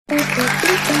Welcome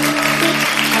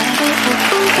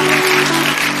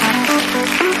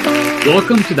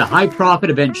to the High Profit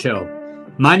Event Show.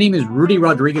 My name is Rudy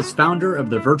Rodriguez, founder of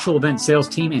the Virtual Event Sales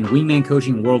Team and Wingman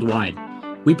Coaching Worldwide.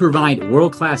 We provide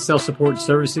world-class sales support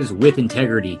services with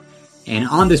integrity. And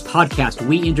on this podcast,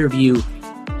 we interview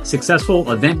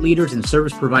successful event leaders and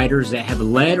service providers that have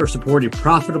led or supported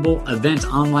profitable events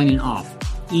online and off.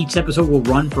 Each episode will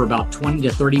run for about 20 to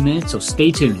 30 minutes, so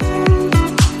stay tuned.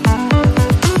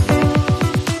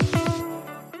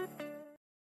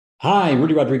 Hi,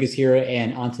 Rudy Rodriguez here,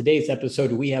 and on today's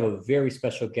episode, we have a very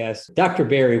special guest, Dr.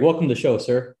 Barry. Welcome to the show,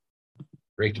 sir.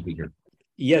 Great to be here.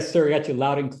 Yes, sir. I got you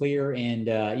loud and clear, and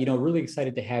really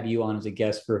excited to have you on as a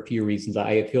guest for a few reasons.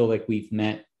 I feel like we've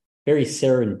met very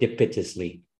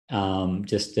serendipitously.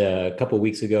 Just a couple of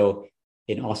weeks ago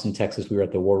in Austin, Texas, we were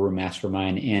at the War Room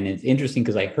Mastermind, and it's interesting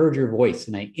because I heard your voice,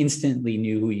 and I instantly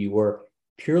knew who you were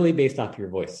purely based off your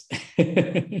voice.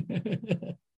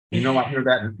 I hear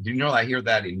that. Do you know I hear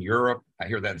that in Europe? I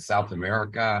hear that in South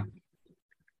America.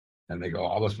 And they go,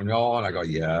 "Hablo español?" And I go,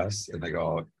 "Yes." And they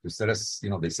go, "Ustedes,"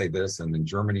 they say this. And in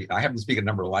Germany, I happen to speak a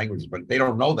number of languages, but they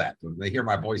don't know that. When they hear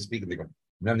my voice speaking, they go, and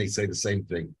then they say the same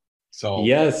thing. So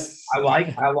yes, I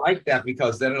like that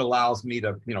because then it allows me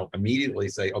to, immediately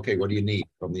say, "Okay, what do you need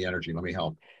from the energy? Let me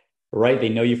help." Right. They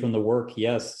know you from the work.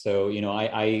 Yes. So,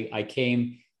 I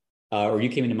came, or you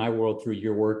came into my world through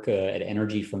your work at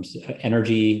Energy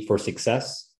for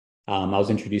Success. I was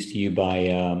introduced to you by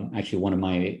actually one of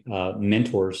my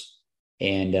mentors,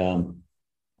 and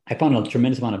I found a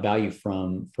tremendous amount of value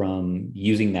from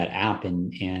using that app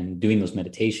and doing those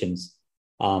meditations.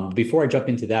 Before I jump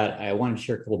into that, I wanted to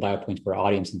share a couple of bio points for our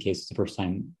audience in case it's the first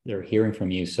time they're hearing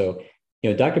from you. So,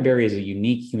 Dr. Barry is a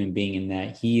unique human being in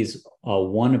that he is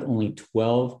one of only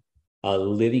 12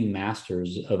 living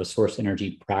masters of a source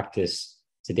energy practice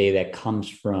today that comes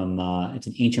from, it's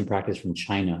an ancient practice from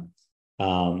China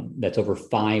that's over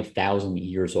 5,000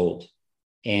 years old.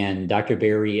 And Dr.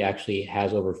 Barry actually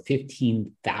has over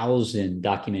 15,000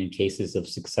 documented cases of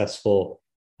successful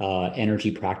energy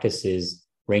practices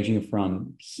ranging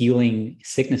from healing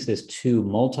sicknesses to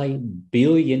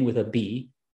multi-billion with a B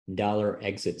dollar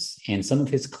exits. And some of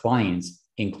his clients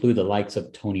include the likes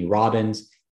of Tony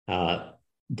Robbins,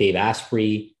 Dave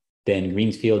Asprey, Ben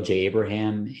Greenfield, Jay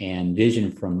Abraham, and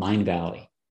Vision from Mind Valley.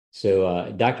 So,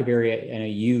 Dr. Barry, I know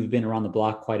you've been around the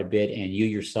block quite a bit, and you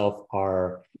yourself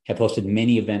have hosted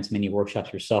many events, many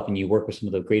workshops yourself, and you work with some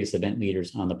of the greatest event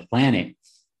leaders on the planet.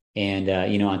 And,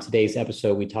 on today's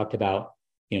episode, we talked about,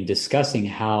 discussing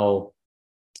how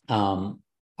our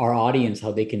audience,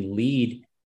 how they can lead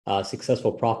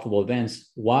successful, profitable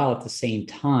events while at the same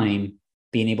time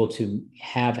being able to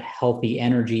have healthy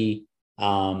energy,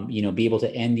 be able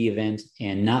to end the event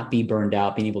and not be burned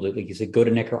out, being able to, like you said, go to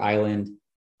Necker Island,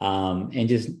 and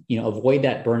just, avoid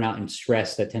that burnout and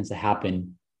stress that tends to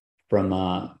happen from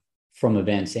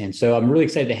events. And so I'm really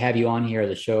excited to have you on here at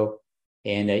the show.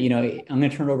 And, I'm going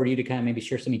to turn it over to you to kind of maybe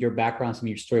share some of your background, some of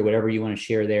your story, whatever you want to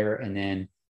share there. And then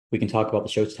we can talk about the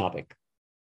show's topic.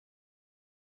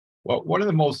 Well, one of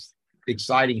the most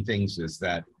exciting things is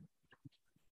that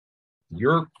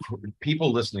your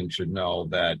people listening should know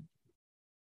that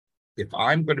if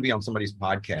I'm going to be on somebody's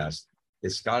podcast,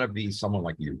 it's got to be someone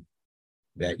like you,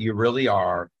 that you really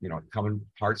are, coming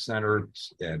heart-centered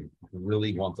and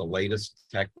really want the latest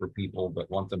tech for people,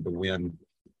 but want them to win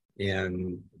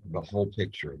in the whole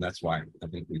picture. And that's why I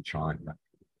think we chime.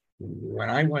 When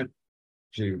I went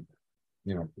to,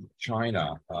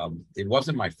 China, it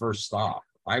wasn't my first stop.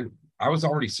 I was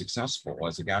already successful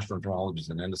as a gastroenterologist,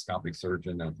 an endoscopic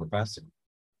surgeon, and a professor.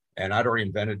 And I'd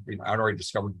already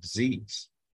discovered disease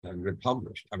and been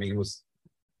published. I mean,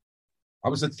 I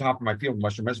was at the top of my field in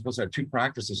Western medicine. I had 2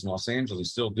 practices in Los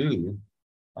Angeles, still do,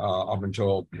 up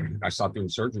until I stopped doing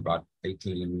surgery about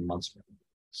 18 months ago.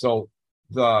 So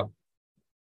the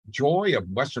joy of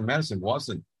Western medicine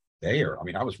wasn't there. I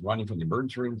mean, I was running from the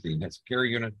emergency room to the intensive care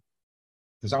unit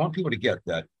because I want people to get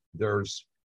that there's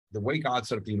the way God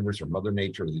set up the universe, or Mother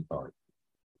Nature, or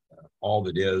all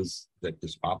that is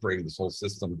operating this whole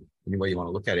system, any way you want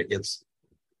to look at it.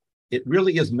 It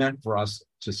really is meant for us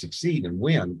to succeed and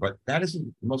win, but that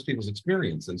isn't most people's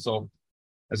experience. And so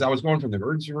as I was going from the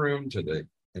emergency room to the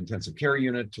intensive care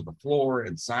unit to the floor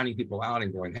and signing people out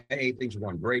and going, "Hey, things are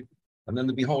going great." And then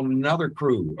to behold another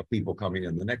crew of people coming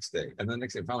in the next day. And then the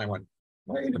next day, finally I went,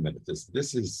 "Wait a minute,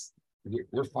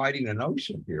 we're fighting an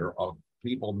ocean here of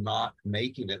people not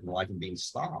making it in life and being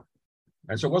stopped."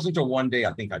 And so it wasn't until one day,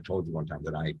 I think I told you one time,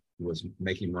 that I was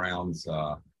making rounds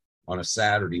on a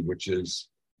Saturday, which is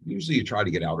usually you try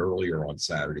to get out earlier on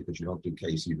Saturday because you don't do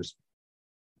case. You just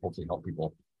hopefully help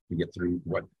people to get through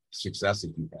what success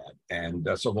that you've had.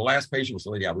 And so the last patient was a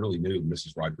lady I really knew,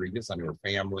 Mrs. Rodriguez. I knew her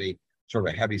family, sort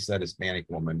of a heavy-set Hispanic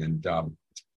woman, and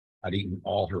I'd eaten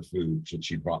all her food that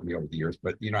she brought me over the years.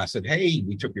 But, I said, hey,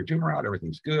 we took your tumor out.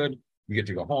 Everything's good. You get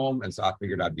to go home. And so I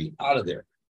figured I'd be out of there.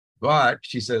 But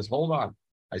she says, hold on.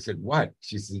 I said, what?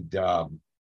 She said,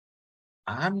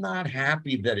 I'm not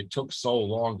happy that it took so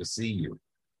long to see you.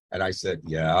 And I said,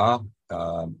 yeah.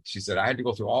 She said, I had to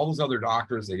go through all those other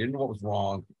doctors. They didn't know what was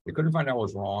wrong. They couldn't find out what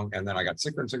was wrong. And then I got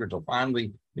sicker and sicker until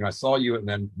finally, I saw you, and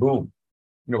then boom,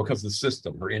 because of the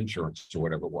system, her insurance or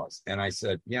whatever it was. And I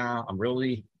said, yeah,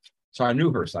 so I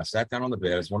knew her. So I sat down on the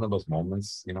bed. It's one of those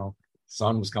moments,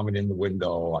 sun was coming in the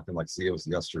window. I can see it was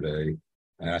yesterday.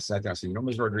 And I sat down and said,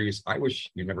 Ms. Rodriguez, I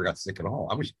wish you never got sick at all.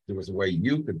 I wish there was a way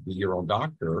you could be your own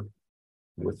doctor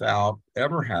without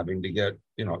ever having to get,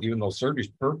 even though surgery's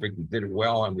perfect, we did it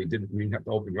well, and we didn't have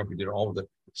to open you up. We did all of the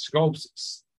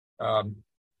scopes,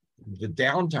 the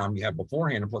downtime you have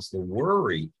beforehand, and plus the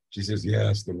worry. She says,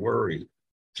 yes, the worry.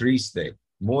 Triste,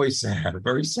 muy sad,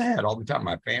 very sad all the time.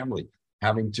 My family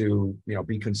having to,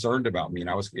 be concerned about me, and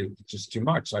it was just too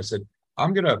much. So I said,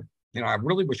 I'm gonna, I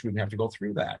really wish we didn't have to go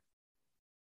through that.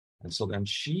 And so then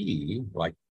she,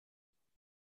 like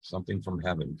something from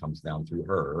heaven comes down through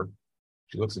her.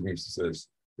 She looks at me and she says,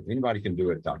 if anybody can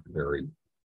do it, Dr. Berry,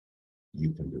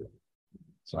 you can do it.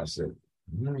 So I said,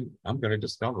 I'm going to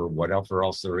discover whatever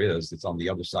else there is. It's on the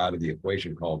other side of the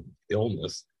equation called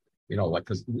illness,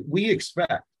 because we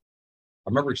expect, I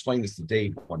remember explaining this to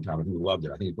Dave one time, and he loved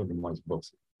it. I think he put it in one of his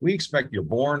books. We expect you're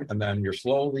born, and then you're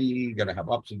slowly going to have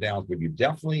ups and downs, but you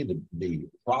definitely, the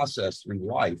process through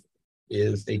life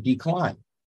is a decline,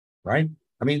 right?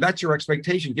 I mean, that's your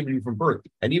expectation given you from birth.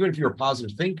 And even if you're a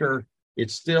positive thinker,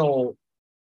 it's still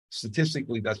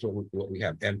statistically, that's what we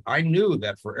have. And I knew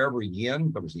that for every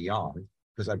yin, there was a yang,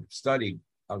 because I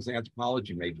was an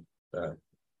anthropology major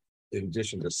in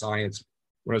addition to science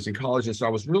when I was in college. And so I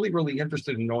was really, really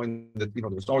interested in knowing that, there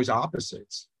was always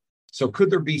opposites. So could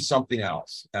there be something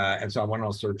else? And so I went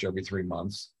on a search every 3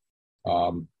 months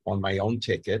on my own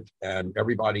ticket. And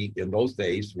everybody in those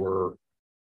days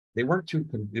it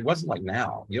wasn't like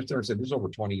now. You have to understand, this was over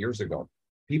 20 years ago.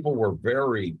 People were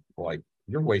very like,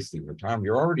 you're wasting your time.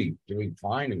 You're already doing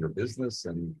fine in your business,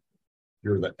 and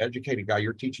you're the educated guy.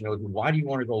 You're teaching others. Why do you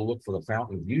want to go look for the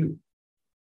fountain of youth?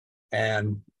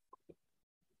 And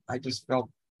I just felt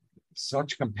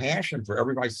such compassion for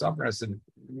everybody suffering. I said,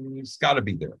 it's got to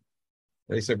be there.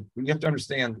 They said, you have to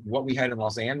understand what we had in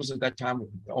Los Angeles at that time.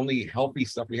 The only healthy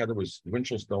stuff we had there was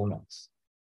Winchell's Donuts,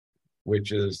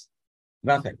 which is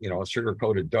nothing, a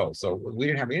sugar-coated dough. So we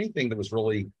didn't have anything that was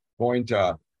really going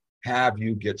to have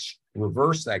you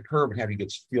reverse that curve and have you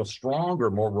feel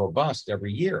stronger, more robust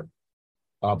every year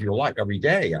of your life, every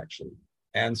day, actually.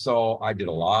 And so I did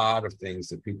a lot of things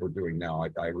that people are doing now.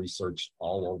 I researched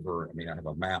all over. I mean, I have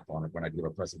a map on it when I do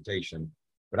a presentation.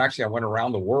 But actually, I went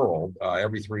around the world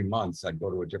every 3 months. I'd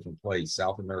go to a different place,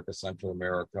 South America, Central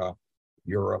America,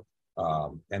 Europe,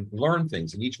 and learn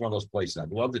things in each one of those places.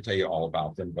 I'd love to tell you all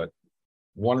about them, but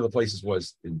one of the places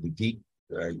was in the deep,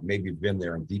 maybe you've been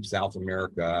there in deep South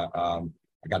America.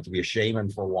 I got to be a shaman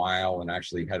for a while and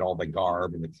actually had all the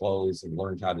garb and the clothes and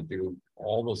learned how to do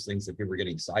all those things that people are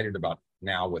getting excited about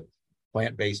now with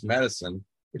plant-based medicine.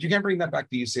 But you can't bring that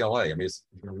back to UCLA. I mean,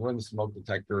 you're going to run the smoke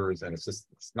detectors, and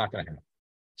it's not going to happen.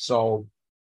 So,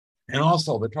 and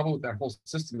also the trouble with that whole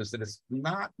system is that it's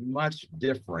not much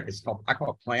different. I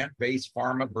call it plant-based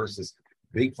pharma versus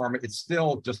big pharma. It's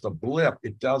still just a blip.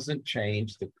 It doesn't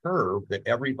change the curve that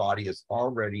everybody is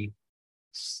already,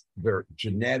 their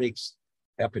genetics,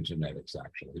 epigenetics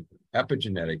actually.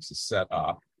 Epigenetics is set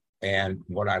up. And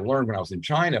what I learned when I was in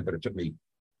China, but it took me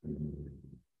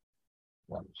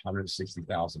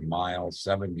 160,000 miles,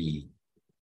 I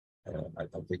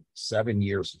think 7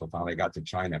 years until finally I got to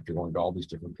China after going to all these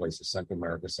different places, Central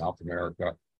America, South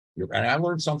America. And I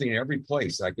learned something in every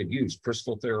place I could use: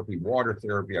 crystal therapy, water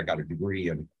therapy. I got a degree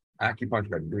in acupuncture,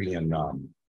 got a degree in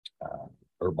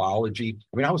herbology.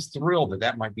 I mean, I was thrilled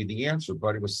that might be the answer,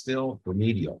 but it was still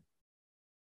remedial.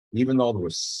 Even though there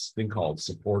was a thing called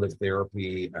supportive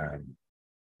therapy and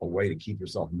a way to keep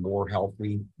yourself more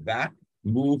healthy, that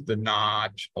moved the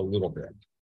notch a little bit,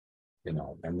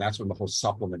 and that's when the whole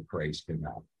supplement craze came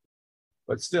out.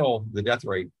 But still, the death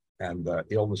rate and the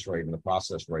illness rate and the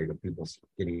process rate of people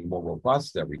getting more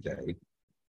robust every day,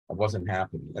 I wasn't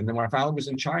happy. And then when I finally was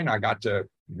in China, I got to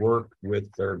work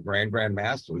with their grand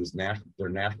master, their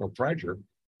national treasure.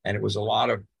 And it was a lot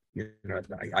of,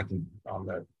 I can, on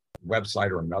the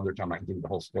website or another time, I can give you the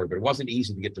whole story, but it wasn't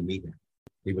easy to get to meet him.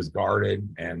 He was guarded.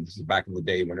 And this is back in the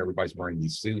day when everybody's wearing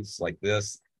these suits like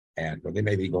this. And well, they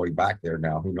may be going back there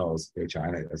now. Who knows where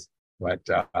China is? But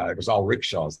it was all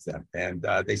rickshaws then. And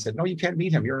they said, no, you can't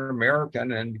meet him. You're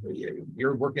American and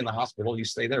you're working in the hospital. You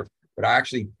stay there. But I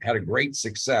actually had a great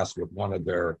success with one of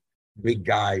their big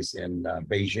guys in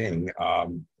Beijing,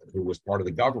 who was part of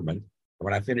the government.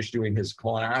 When I finished doing his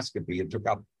colonoscopy and took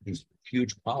out these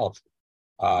huge polyps,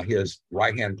 his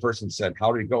right-hand person said,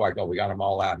 how did it go? I go, we got him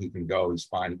all out. He can go. He's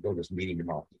fine. Go to this meeting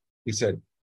tomorrow. He said,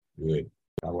 good.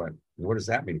 I went, what does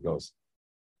that mean? He goes,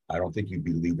 I don't think you'd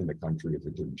be leaving the country if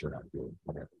it didn't turn out good.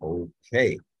 I went,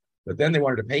 okay. But then they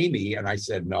wanted to pay me. And I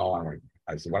said, no,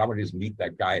 I said, what I want to do is meet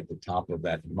that guy at the top of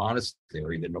that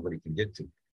monastery that nobody can get to.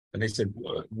 And they said,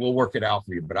 we'll work it out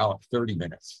for you, but I'll have 30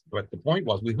 minutes. But the point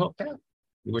was, we hooked up.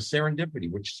 It was serendipity,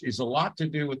 which is a lot to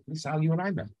do with this, how you and I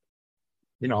met.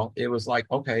 You know, it was like,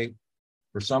 okay,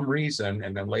 for some reason,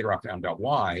 and then later I found out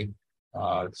why,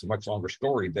 it's a much longer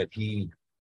story, that he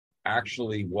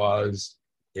actually was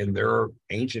in their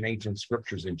ancient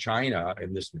scriptures in China,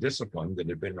 in this discipline that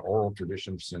had been an oral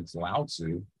tradition since Lao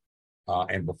Tzu,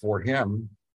 and before him,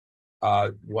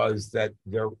 was that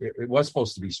it was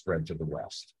supposed to be spread to the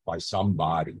West by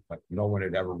somebody, but no one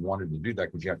had ever wanted to do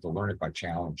that because you have to learn it by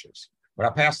challenges. But I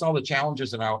passed all the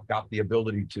challenges and I got the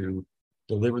ability to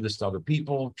deliver this to other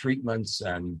people, treatments,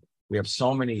 and we have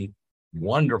so many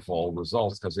wonderful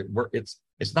results because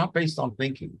it's not based on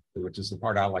thinking, which is the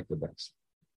part I like the best.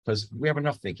 Because we have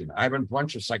enough thinking. I have a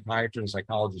bunch of psychiatrists and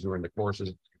psychologists who are in the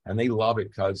courses, and they love it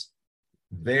because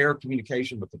their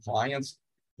communication with the clients,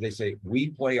 they say, we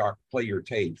play your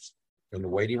tapes in the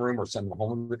waiting room or send them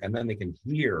home, and then they can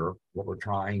hear what we're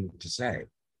trying to say.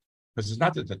 Because it's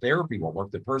not that the therapy won't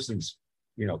work. The person's,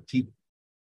 well,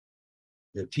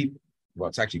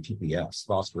 it's actually TPS,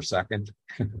 thoughts per second.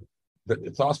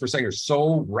 The thoughts per second are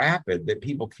so rapid that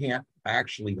people can't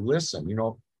actually listen. You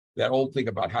know, that old thing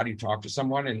about how do you talk to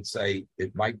someone and say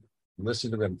it might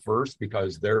listen to them first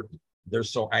because they're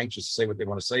so anxious to say what they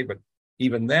want to say. But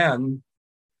even then,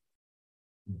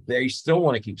 they still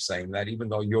want to keep saying that, even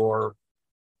though you're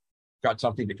got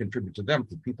something to contribute to them.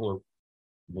 Because people are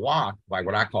blocked by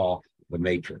what I call the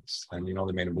matrix. And, they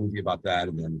made a movie about that.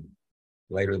 And then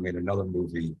later they made another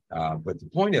movie. But the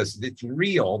point is, it's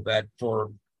real that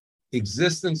for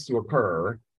existence to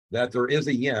occur, that there is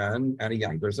a yin and a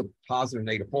yang. There's a positive and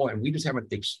negative pole. And we just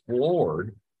haven't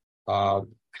explored how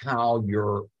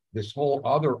this whole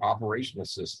other operational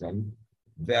system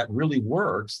that really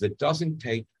works, that doesn't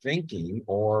take thinking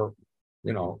or,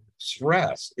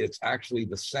 stress. It's actually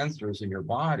the sensors in your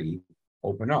body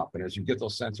open up. And as you get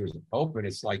those sensors open,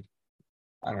 it's like,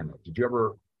 I don't know, did you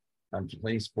ever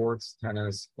play sports,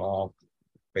 tennis, golf,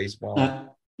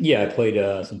 baseball? Yeah, I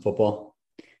played some football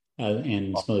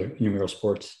and some other intramural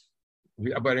sports.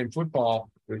 Yeah, but in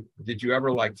football, did you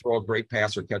ever throw a great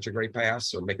pass or catch a great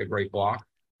pass or make a great block?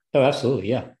 Oh, absolutely.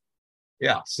 Yeah.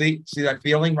 Yeah. See that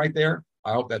feeling right there?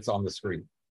 I hope that's on the screen.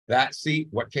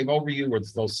 What came over you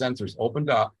was those sensors opened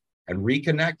up and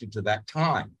reconnected to that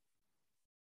time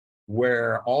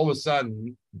where all of a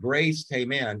sudden grace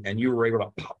came in and you were able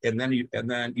to, and then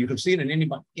you can see it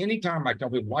in anytime I tell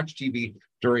people watch TV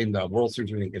during the World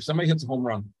Series meeting. If somebody hits a home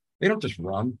run, they don't just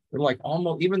run. They're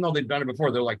almost, even though they've done it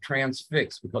before, they're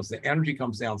transfixed because the energy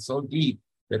comes down so deep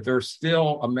that they're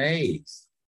still amazed.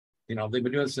 They've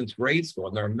been doing it since grade school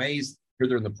and they're amazed here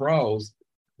they're in the pros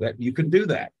that you can do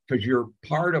that because you're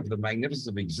part of the magnificence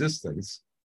of existence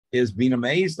is being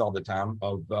amazed all the time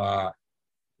of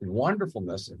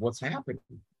wonderfulness of what's happening.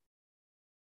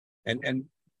 And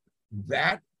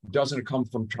that doesn't come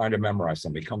from trying to memorize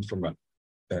something. It comes from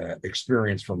an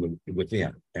experience from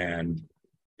within. And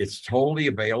it's totally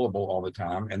available all the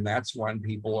time. And that's when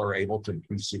people are able to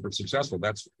be super successful.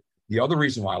 That's the other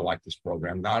reason why I like this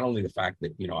program. Not only the fact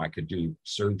that, I could do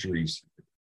surgeries,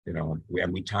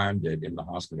 we timed it in the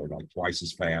hospital twice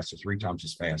as fast or 3 times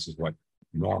as fast as what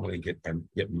normally get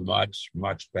much,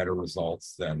 much better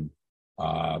results than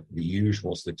the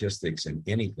usual statistics in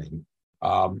anything,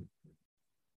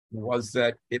 was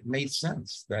that it made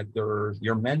sense that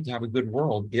you're meant to have a good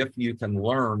world if you can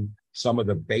learn some of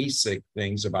the basic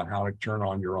things about how to turn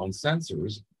on your own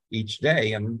sensors each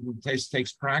day. And it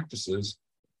takes practices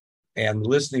and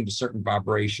listening to certain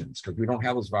vibrations, because we don't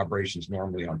have those vibrations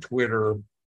normally on Twitter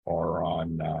or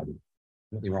on,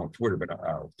 nothing wrong with Twitter, but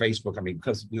Facebook. I mean,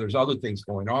 because there's other things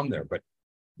going on there. But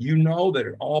that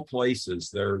at all places,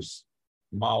 there's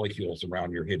molecules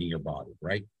around you hitting your body,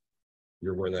 right?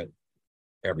 You're aware that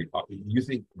you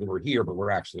think that we're here, but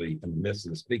we're actually in the midst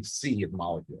of this big sea of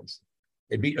molecules.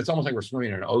 It's almost like we're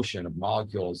swimming in an ocean of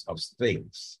molecules of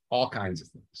things, all kinds of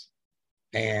things.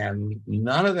 And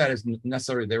none of that is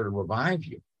necessarily there to revive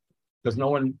you because no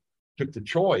one took the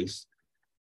choice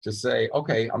to say,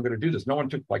 okay, I'm going to do this. No one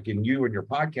took, like in you and your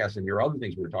podcast and your other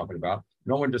things we were talking about,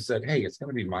 no one just said, hey, it's going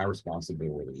to be my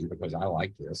responsibility because I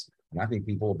like this. And I think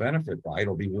people will benefit by it.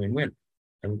 It'll be win-win.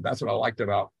 And that's what I liked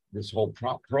about this whole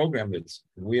program. It's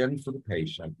win for the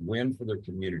patient, win for their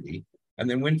community, and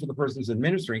then win for the person who's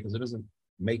administering, because it doesn't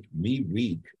make me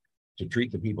weak to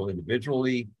treat the people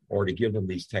individually or to give them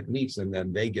these techniques. And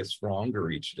then they get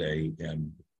stronger each day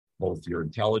in both your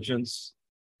intelligence,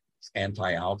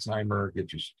 anti-Alzheimer,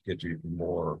 get you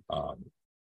more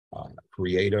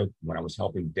creative. When I was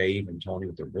helping Dave and Tony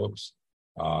with their books,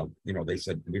 they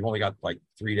said, we've only got like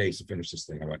 3 days to finish this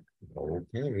thing. I went,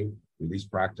 okay, do these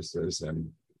practices. And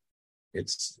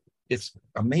it's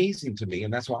amazing to me.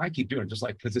 And that's why I keep doing it, just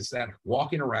like, because it's that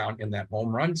walking around in that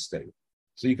home run state.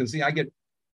 So you can see I get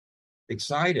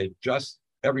excited just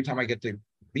every time I get to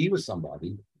be with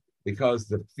somebody, because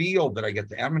the field that I get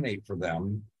to emanate for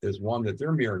them is one that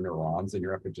their mirror neurons and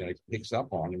your epigenetics picks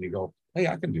up on. And you go, hey,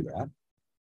 I can do that.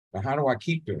 Now, how do I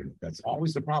keep doing it? That's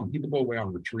always the problem. People go away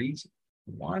on retreats.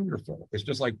 Wonderful. It's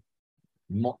just like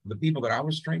the people that I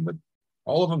was trained with,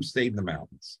 all of them stayed in the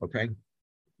mountains, okay?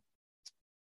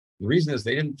 The reason is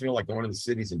they didn't feel like going to the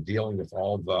cities and dealing with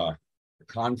all the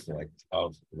conflict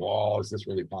of, well, is this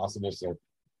really possible? So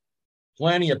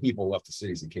plenty of people left the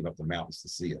cities and came up the mountains to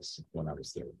see us when I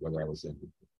was there, whether I was in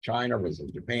China, was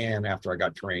in Japan after I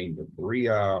got trained, in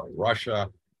Korea, Russia,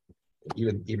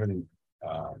 even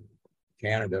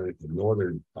Canada,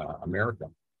 Northern America.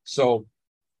 So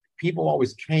people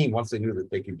always came once they knew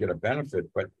that they could get a benefit.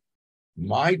 But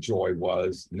my joy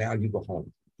was, now you go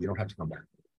home. You don't have to come back.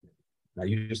 Now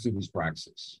you just do these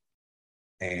practices.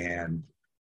 And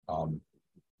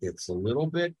it's a little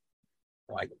bit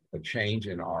like a change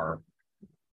in our,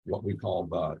 what we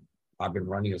call I've been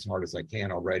running as hard as I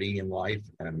can already in life,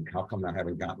 and how come I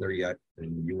haven't gotten there yet?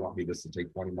 And you want me just to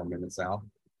take 20 more minutes out?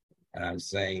 And I'm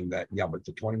saying that, yeah, but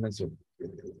the 20 minutes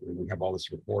we have all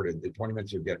this recorded, the 20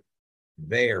 minutes you get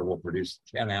there will produce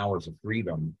 10 hours of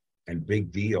freedom and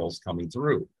big deals coming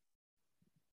through.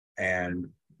 And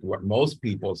what most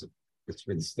people's, it's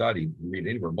been studied, read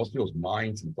anywhere, most people's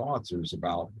minds and thoughts is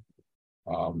about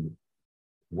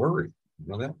worry.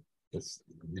 You know that?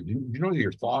 You know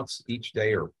your thoughts each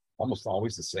day are almost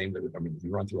always the same. I mean,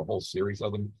 you run through a whole series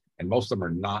of them, and most of them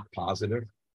are not positive.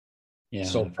 Yeah.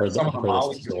 So some of them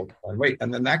molecules,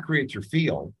 and then that creates your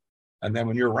field. And then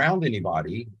when you're around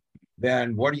anybody,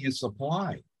 then what do you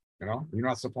supply? You're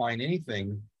not supplying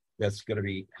anything that's going to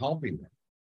be helping them.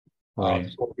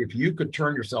 Right. So if you could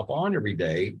turn yourself on every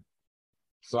day,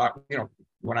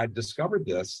 when I discovered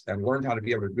this and learned how to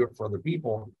be able to do it for other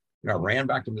people, I ran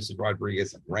back to Mrs.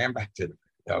 Rodriguez, ran back to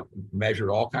measured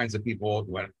all kinds of people,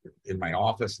 went in my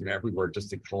office and everywhere just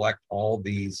to collect all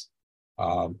these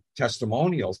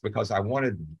testimonials, because I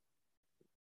wanted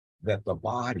that the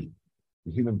body,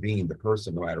 the human being, the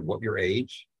person, no matter what your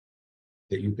age,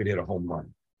 that you could hit a home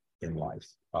run in life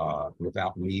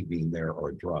without me being there or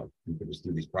a drug. You could just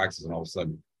do these practices and all of a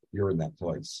sudden you're in that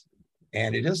place.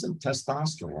 And it isn't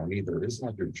testosterone either. It isn't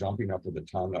like you're jumping up with a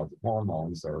ton of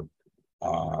hormones or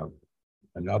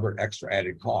another extra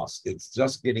added cost. It's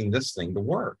just getting this thing to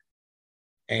work.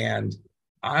 And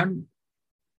I'm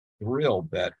thrilled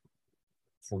that,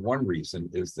 for one reason,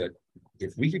 is that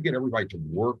if we could get everybody to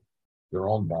work their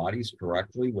own bodies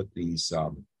correctly with these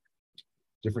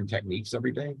different techniques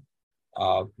every day,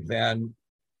 then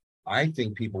I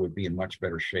think people would be in much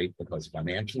better shape, because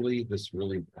financially, this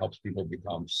really helps people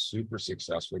become super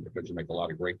successful because you make a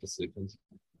lot of great decisions.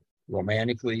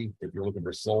 Romantically, if you're looking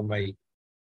for a soulmate,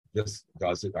 this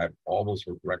does it. I have all those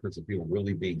records of people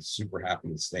really being super happy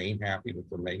and staying happy with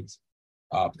their mates.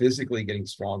 Physically getting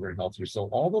stronger and healthier. So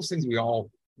all those things we all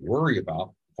worry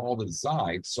about fall to the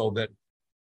side, so that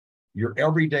your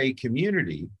everyday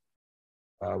community,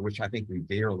 which I think we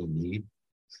dearly need,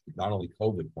 not only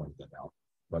COVID pointed that out,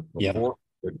 but before,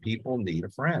 that people need a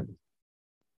friend.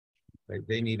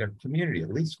 They need a community,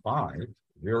 at least 5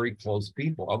 very close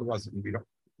people. Otherwise,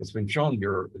 it's been shown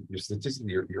your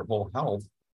statistically, your whole health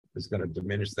is going to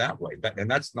diminish that way.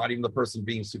 And that's not even the person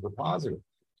being super positive.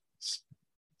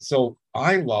 So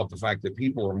I love the fact that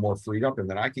people are more freed up, and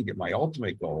then I can get my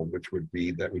ultimate goal, which would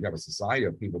be that we have a society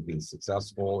of people being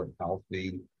successful and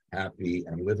healthy, happy,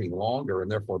 and living longer, and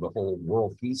therefore the whole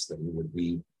world peace thing would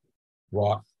be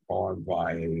brought on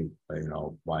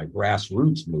by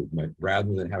grassroots movement,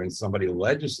 rather than having somebody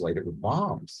legislate it with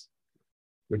bombs,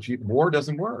 which war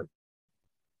doesn't work,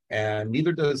 and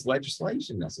neither does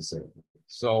legislation necessarily.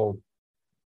 So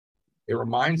it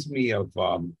reminds me of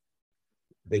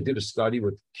they did a study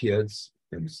with kids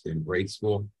in grade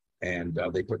school, and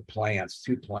they put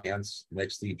 2 plants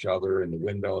next to each other in the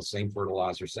window, same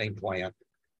fertilizer, same plant,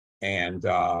 And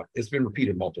it's been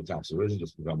repeated multiple times. So it isn't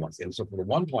just done once. And so for the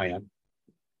one plant,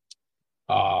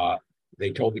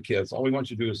 they told the kids, all we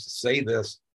want you to do is to say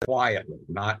this quietly,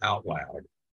 not out loud,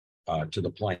 to the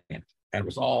plant. And it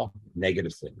was all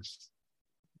negative things.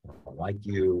 I like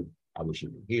you. I wish you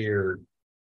were here.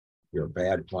 You're a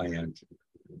bad plant.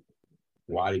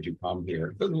 Why did you come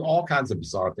here? There's all kinds of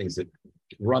bizarre things that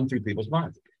run through people's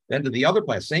minds. Then to the other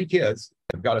plant, same kids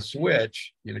have got to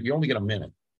switch. You only get a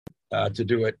minute to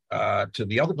do it. To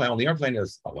the other plant, on the other plant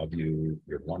is, I love you.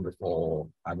 You're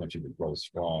wonderful. I want you to grow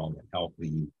strong and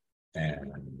healthy.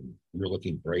 And you're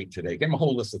looking great today. Give them a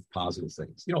whole list of positive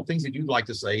things. Things that you'd like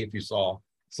to say if you saw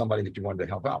somebody that you wanted to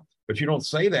help out. But you don't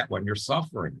say that when you're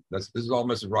suffering. This is all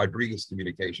Mrs. Rodriguez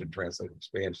communication, translated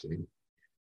expansion.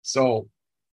 So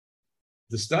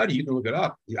the study, you can look it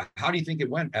up. How do you think it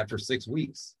went after 6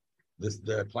 weeks?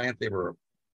 The plant, they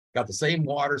got the same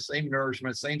water, same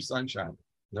nourishment, same sunshine.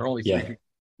 They're only 3 weeks.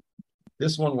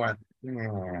 This one went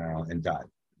and died.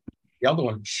 The other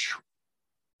one,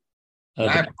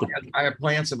 I have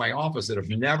plants in my office that have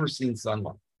never seen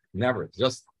sunlight. Never.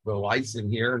 Just the lights in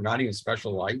here, not even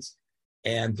special lights.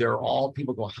 And they're all,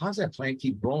 people go, how does that plant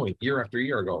keep growing year after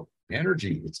year? I go,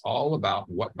 energy. It's all about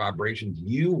what vibrations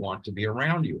you want to be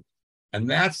around you. And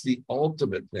that's the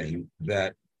ultimate thing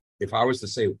that, if I was to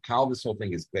say how this whole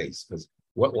thing is based, because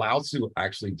what Lao Tzu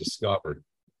actually discovered,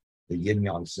 the yin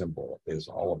yang symbol, is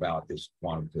all about is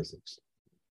quantum physics.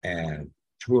 And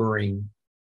Turing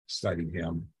studied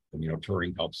him, and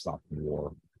Turing helped stop the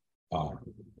war.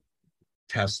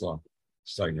 Tesla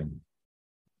studied him.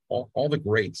 All the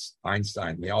greats,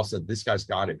 Einstein, they all said this guy's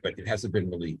got it, but it hasn't been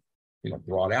really,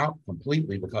 brought out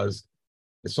completely because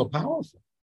it's so powerful.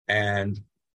 And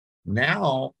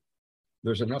now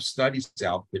there's enough studies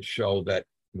out that show that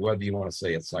whether you want to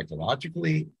say it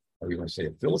psychologically or you want to say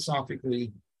it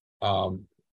philosophically, and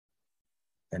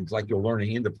it's like you're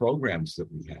learning in the programs that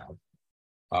we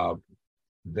have,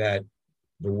 that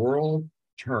the world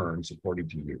turns according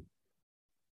to you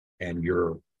and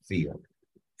your field.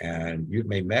 And you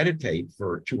may meditate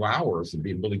for 2 hours and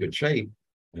be in really good shape.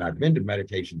 And I've been to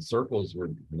meditation circles, were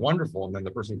wonderful. And then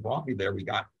the person who brought me there, we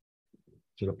got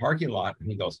to the parking lot and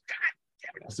he goes, God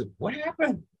damn it. I said, what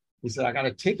happened? He said, I got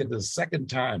a ticket the second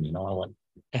time. I went,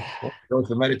 well, go to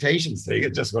the meditation thing,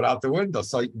 it just went out the window.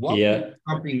 So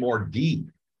something more deep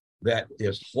that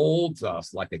holds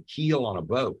us like a keel on a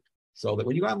boat. So that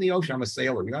when you go out in the ocean, I'm a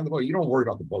sailor, you go on the boat, you don't worry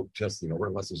about the boat just,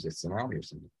 unless there's a tsunami or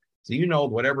something. So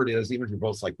whatever it is, even if your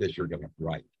boat's like this, you're going to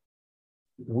right.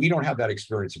 We don't have that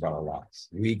experience about our lives.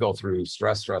 We go through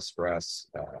stress.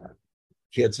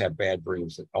 Kids have bad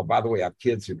dreams. Oh, by the way, I have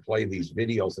kids who play these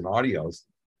videos and audios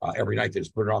every night. They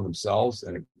just put it on themselves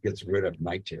and it gets rid of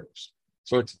night terrors.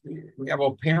 So we have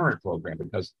a parent program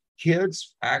because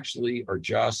kids actually are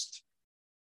just,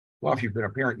 well, if you've been a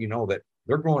parent, you know that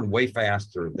they're growing way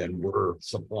faster than we're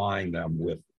supplying them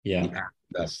with the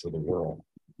access to the world.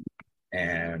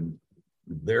 And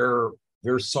they're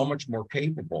so much more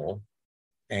capable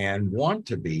and want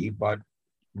to be, but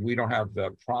we don't have the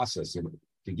process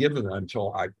to give them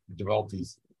until I develop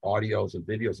these audios and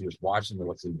videos and just watch them. And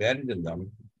what's embedded in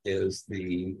them is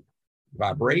the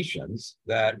vibrations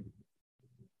that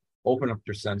open up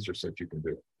your sensors so that you can do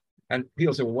it. And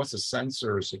people say, well, what's a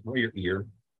sensor? So, well, your ear,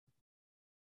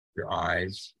 your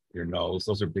eyes, your nose,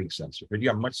 those are big sensors. But you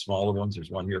have much smaller ones.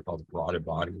 There's one here called the carotid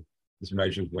body. This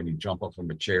measures when you jump up from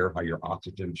a chair, how your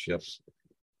oxygen shifts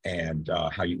and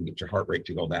how you can get your heart rate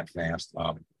to go that fast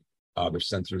up. There's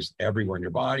sensors everywhere in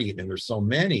your body, and there's so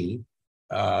many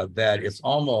that it's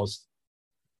almost,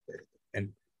 and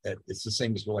it's the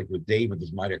same as like with Dave with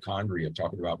his mitochondria,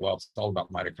 talking about, well, it's all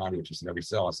about mitochondria, which is in every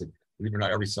cell. I said, believe it or not,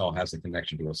 every cell has a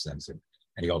connection to a sensor.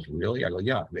 And he goes, really? I go,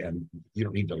 yeah. And you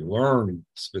don't need to learn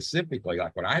specifically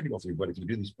like what I had to go through, but if you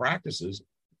do these practices,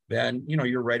 then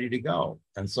you're ready to go.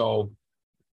 And so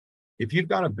if you've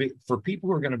got for people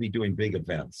who are going to be doing big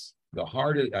events, the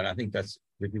hardest, and I think that's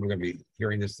if people are going to be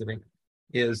hearing this today,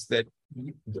 is that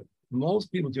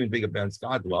most people doing big events,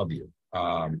 God love you.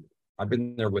 I've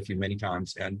been there with you many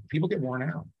times, and people get worn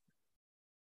out.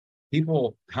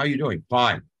 People, how are you doing?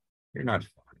 Fine. You're not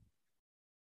fine.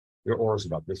 Your aura's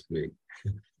about this big.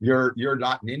 You're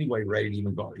not in any way ready to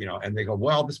even go, and they go,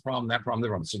 well, this problem, that problem, that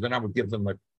problem. So then I would give them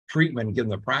a treatment and give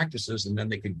them the practices, and then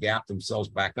they could gap themselves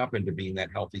back up into being that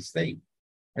healthy state.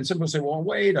 And some people say, well,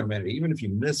 wait a minute, even if you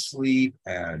miss sleep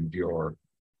and you're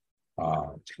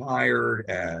tired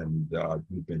and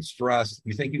you've been stressed,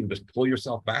 you think you can just pull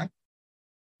yourself back?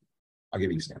 I'll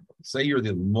give you an example. Say you're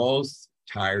the most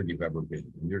tired you've ever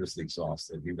been, and you're just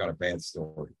exhausted. You've got a bad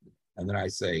story. And then I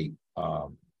say,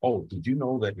 oh, did you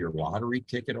know that your lottery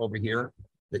ticket over here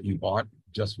that you bought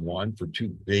just one for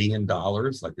 $2 billion,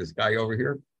 like this guy over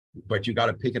here, but you got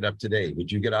to pick it up today.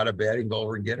 Would you get out of bed and go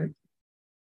over and get it?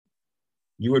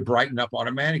 You would brighten up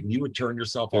automatically. You would turn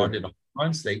yourself on to the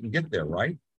run state and get there,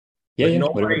 right? Yeah, But yeah,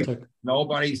 whatever it took.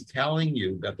 nobody's telling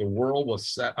you that the world was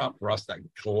set up for us to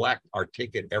collect our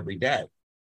ticket every day.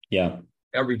 Yeah.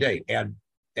 Every day. And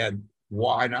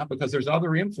why not? Because there's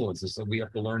other influences that we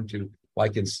have to learn to,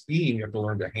 like in skiing, you have to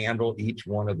learn to handle each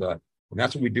one of the, and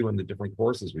that's what we do in the different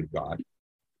courses we've got.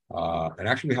 And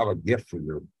actually we have a gift for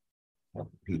your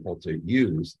people to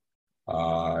use.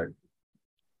 It'll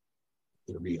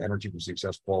be Energy for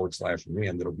Success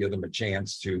 /win. That'll give them a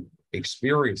chance to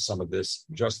experience some of this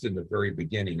just in the very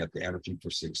beginning at the Energy for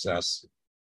Success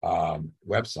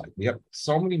website. We have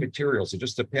so many materials. It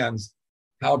just depends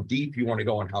how deep you want to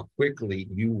go and how quickly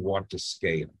you want to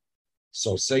scale.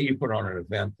 So say you put on an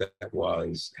event that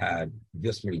had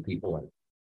this many people in it.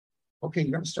 Okay,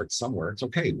 you got to start somewhere. It's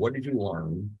okay. What did you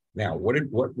learn? Now, what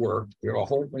worked? You know, a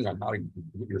whole thing on how to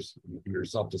get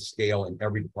yourself to scale in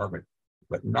every department,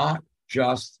 but not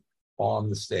just on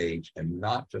the stage and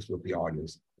not just with the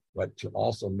audience, but to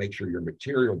also make sure your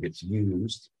material gets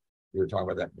used. We were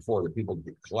talking about that before, that people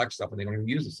collect stuff and they don't even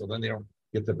use it. So then they don't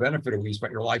get the benefit of what you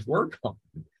spent your life work on.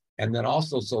 And then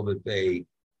also so that they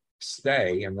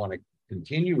stay and want to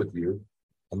continue with you.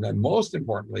 And then most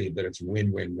importantly, that it's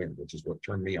win-win-win, which is what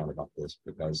turned me on about this,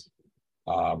 because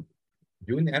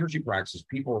doing the energy practices,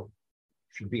 people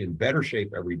should be in better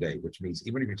shape every day, which means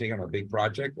even if you're taking on a big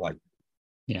project, like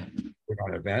on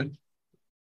an event,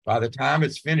 by the time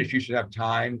it's finished, you should have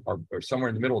time or somewhere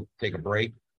in the middle, take a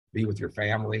break, be with your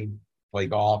family, play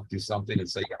golf, do something and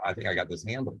say, I think I got this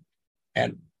handled.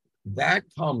 And that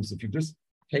comes, if you just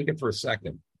take it for a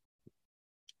second,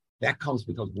 that comes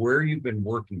because where you've been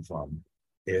working from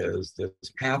is this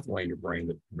pathway in your brain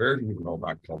that very few people know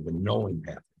about called the knowing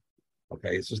pathway.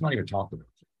 Okay, it's just not even talked about.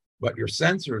 But your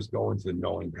sensors go into the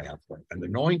knowing pathway. And the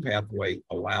knowing pathway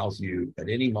allows you at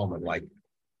any moment, like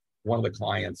one of the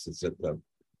clients that's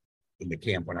in the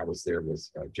camp when I was there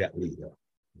was Jet Li,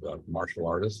 the martial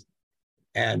artist.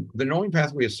 And the knowing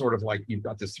pathway is sort of like you've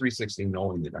got this 360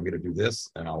 knowing that I'm going to do this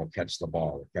and I will catch the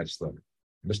ball, or catch the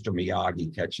Mr.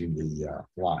 Miyagi catching the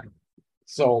fly.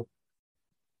 So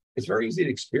it's very easy to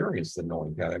experience the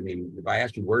knowing path. I mean, if I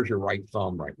ask you, where's your right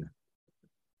thumb right now?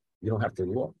 You don't have to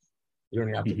look. You don't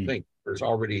even have to think. There's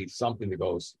already something that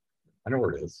goes, I know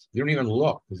where it is. You don't even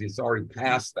look because it's already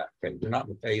past that phase. You're not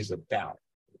in the phase of doubt.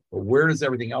 But where does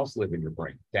everything else live in your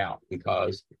brain? Doubt.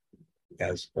 Because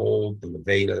as old in the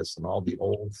Vedas and all the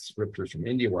old scriptures from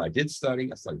India, where I did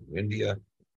study, I studied in India,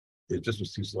 it just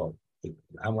was too slow.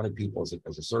 I wanted people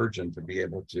as a surgeon to be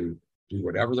able to do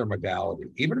whatever their modality,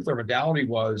 even if their modality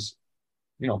was,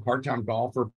 you know, part-time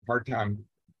golfer, part-time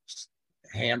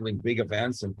handling big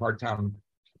events, and part-time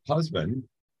husband,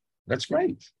 that's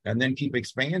great. And then keep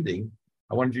expanding.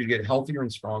 I wanted you to get healthier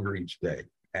and stronger each day.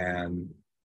 And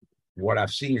what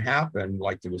I've seen happen,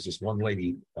 like there was this one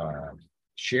lady,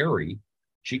 Sherry,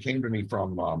 she came to me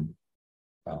from,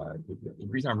 the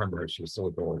reason I remember her, she was so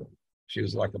adorable. She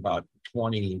was like about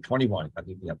 21, I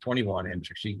think, yeah, 21. And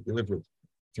she lived with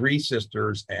 3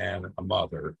 sisters and a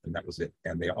mother, and that was it.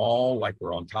 And they all like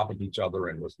were on top of each other,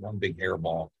 and it was one big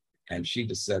hairball. And she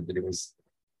just said that it was,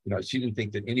 you know, she didn't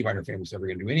think that anybody in her family was ever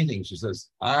going to do anything. She says,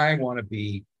 I want to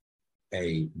be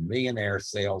a millionaire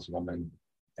saleswoman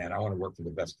and I want to work for the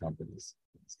best companies.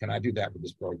 Can I do that with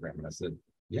this program? And I said,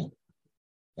 yeah.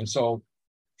 And so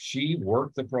she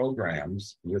worked the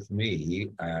programs with me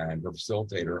and her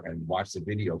facilitator and watched the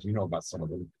videos. You know about some of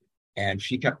them. And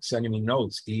she kept sending me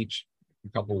notes each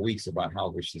couple of weeks about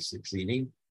how she's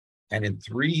succeeding. And in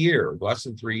 3 years, less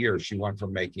than 3 years, she went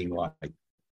from making like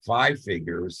 5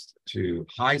 figures to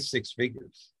high 6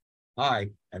 figures.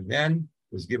 And then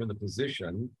was given the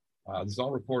position, this is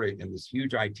all reported in this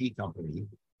huge IT company,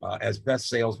 as best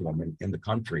saleswoman in the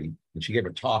country. And she gave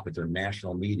a talk at their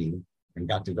national meeting and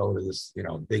got to go to this, you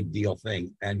know, big deal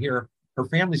thing. And here, her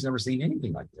family's never seen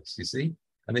anything like this, you see?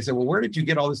 And they said, well, where did you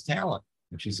get all this talent?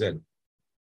 And she said,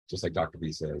 just like Dr.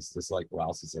 B says, just like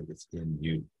Lalsi said, it's in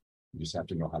you. You just have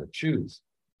to know how to choose.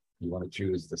 You want to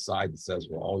choose the side that says,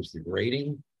 we're always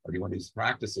degrading, or do you want these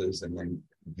practices and then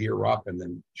gear up and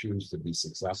then choose to be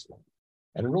successful?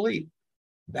 And really,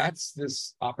 that's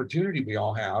this opportunity we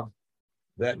all have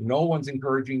that no one's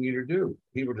encouraging you to do.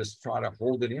 People just try to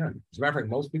hold it in. As a matter of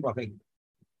fact, most people, I think,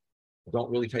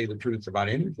 don't really tell you the truth about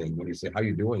anything. When you say, how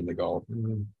you doing? They go,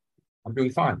 I'm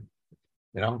doing fine.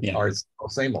 You know, or it's the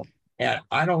same old. And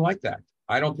I don't like that.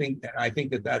 I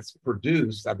think that that's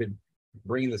produced, I've been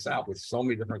bringing this out with so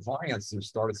many different clients who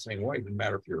started the same way, no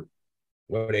matter if you're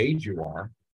what age you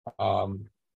are.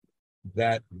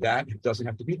 that doesn't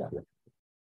have to be that way.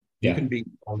 You Yeah. can be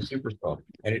on super strong.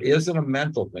 And it isn't a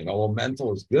mental thing. Although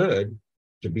mental is good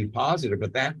to be positive,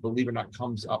 but that, believe it or not,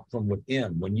 comes up from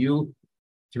within. When you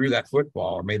threw that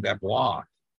football or made that block,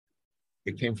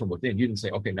 it came from within. You didn't say,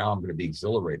 okay, now I'm going to be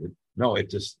exhilarated. No, it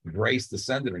just grace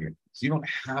descended on you. So you don't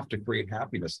have to create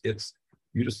happiness.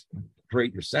 You just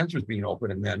create your sensors being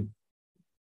open, and then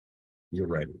you're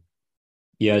ready.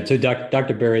 Yeah. So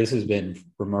Dr. Barry, this has been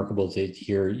remarkable to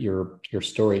hear your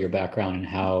story, your background, and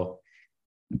how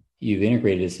you've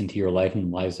integrated this into your life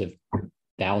and the lives of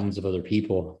thousands of other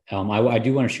people. I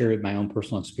do want to share my own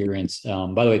personal experience.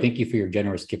 By the way, thank you for your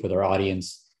generous gift with our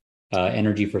audience.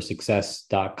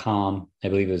 Energyforsuccess.com, I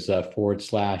believe is / what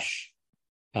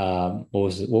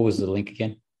was the link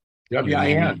again?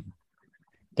 WIN.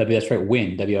 That's right,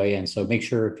 WIN, WIN. So make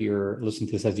sure if you're listening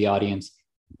to this as the audience,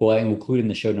 we'll include in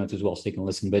the show notes as well so you can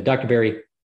listen. But Dr. Barry,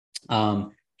 I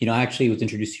actually was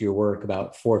introduced to your work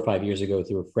about 4 or 5 years ago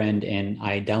through a friend, and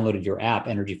I downloaded your app,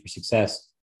 Energy for Success,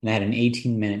 and I had an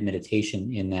 18-minute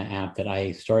meditation in that app that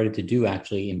I started to do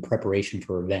actually in preparation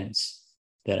for events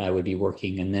that I would be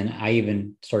working. And then I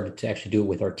even started to actually do it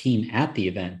with our team at the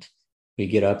event. We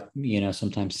get up,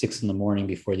 sometimes 6 a.m.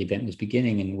 before the event was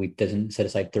beginning, and we doesn't set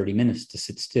aside 30 minutes to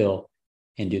sit still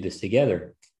and do this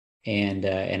together. And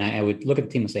I would look at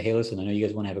the team and say, hey, listen, I know you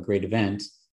guys want to have a great event.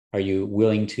 Are you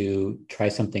willing to try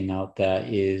something out that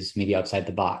is maybe outside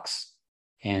the box?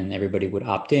 And everybody would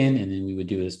opt in, and then we would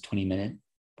do this 20-minute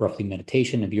roughly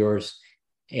meditation of yours.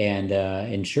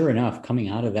 And sure enough, coming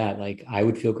out of that, like I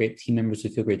would feel great, team members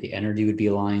would feel great, the energy would be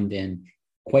aligned, and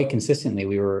quite consistently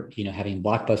we were, having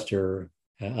blockbuster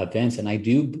events. And I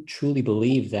do truly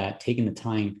believe that taking the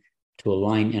time to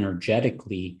align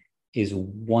energetically is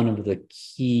one of the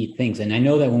key things. And I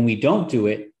know that when we don't do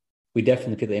it, we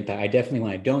definitely feel the impact. When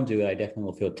I don't do it, I definitely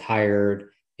will feel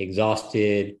tired,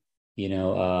 exhausted,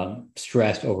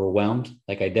 stressed, overwhelmed.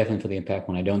 Like I definitely feel the impact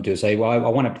when I don't do it. So I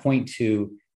want to point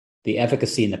to the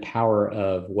efficacy and the power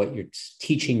of what you're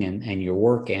teaching and your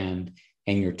work and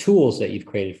your tools that you've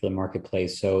created for the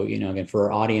marketplace. So, again, for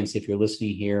our audience, if you're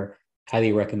listening here,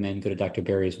 highly recommend go to Dr.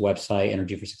 Barry's website,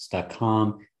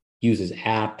 energyforsuccess.com, use his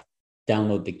app,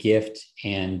 download the gift,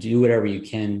 and do whatever you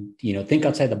can, think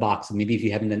outside the box. And maybe if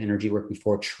you haven't done energy work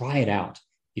before, try it out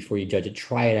before you judge it.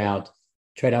 Try it out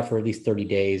for at least 30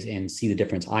 days and see the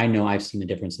difference. I know I've seen the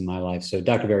difference in my life. So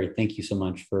Dr. Barry, thank you so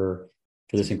much for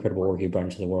this incredible work you brought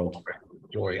into the world.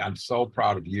 Joy, I'm so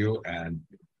proud of you, and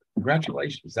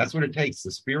congratulations. That's what it takes.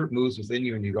 The spirit moves within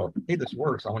you and you go, hey, this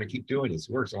works. I want to keep doing it. This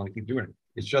works. I want to keep doing it.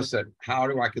 It's just that how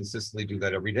do I consistently do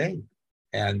that every day?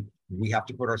 And we have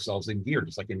to put ourselves in gear,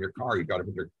 just like in your car. You got to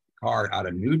put your car out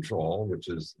of neutral, which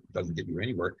doesn't get you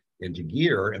anywhere, into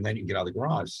gear, and then you can get out of the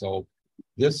garage. So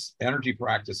this energy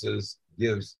practices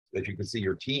gives that you can see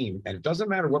your team, and it doesn't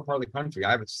matter what part of the country.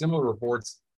 I have similar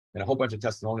reports and a whole bunch of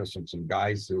testimonials from some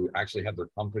guys who actually had their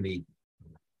company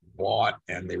bought,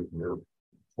 and they were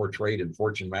portrayed in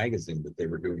Fortune magazine that they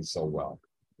were doing so well.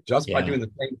 Just by doing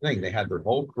the same thing. They had their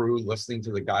whole crew listening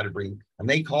to the guy to bring, and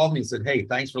they called me and said, hey,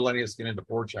 thanks for letting us get into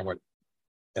Fortune. I went,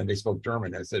 and they spoke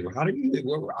German. I said, well, how do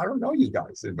you, I don't know you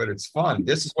guys, but it's fun.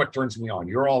 This is what turns me on.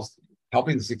 You're all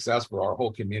helping the success for our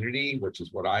whole community, which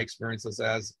is what I experience this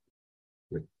as.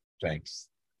 Thanks.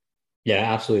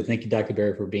 Yeah, absolutely. Thank you, Dr.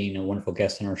 Barry, for being a wonderful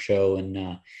guest on our show.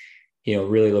 And,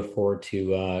 really look forward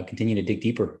to continue to dig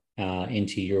deeper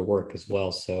into your work as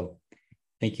well. So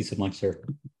thank you so much, sir.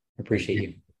 I appreciate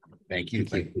you. Thank you.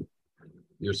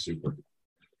 You're super.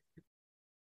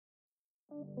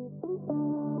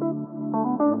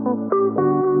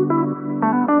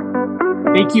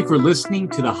 Thank you for listening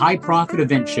to the High Profit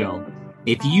Event Show.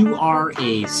 If you are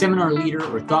a seminar leader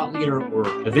or thought leader or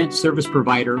event service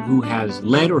provider who has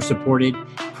led or supported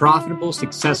profitable,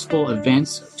 successful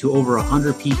events to over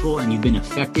 100 people, and you've been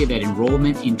effective at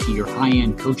enrollment into your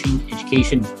high-end coaching,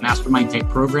 education, mastermind type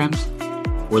programs,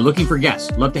 we're looking for guests.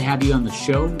 Love to have you on the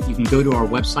show. You can go to our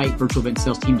website,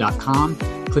 virtualeventsalesteam.com,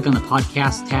 click on the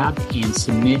podcast tab, and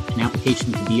submit an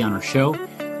application to be on our show.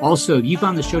 Also, if you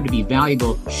found the show to be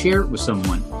valuable, share it with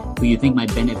someone who you think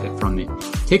might benefit from it.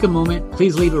 Take a moment,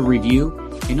 please leave a review,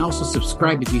 and also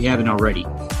subscribe if you haven't already.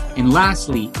 And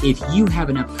lastly, if you have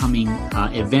an upcoming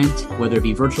event, whether it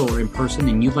be virtual or in person,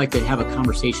 and you'd like to have a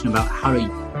conversation about how to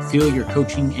fill your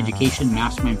coaching, education,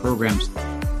 mastermind programs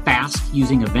fast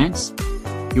using events,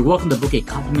 you're welcome to book a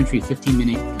complimentary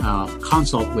 15-minute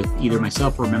consult with either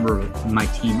myself or a member of my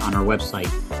team on our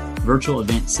website,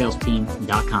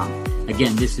 virtualeventsalesteam.com.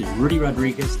 Again, this is Rudy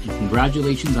Rodriguez, and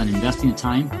congratulations on investing the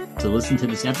time to listen to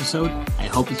this episode. I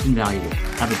hope it's been valuable.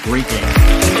 Have a great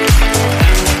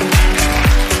day.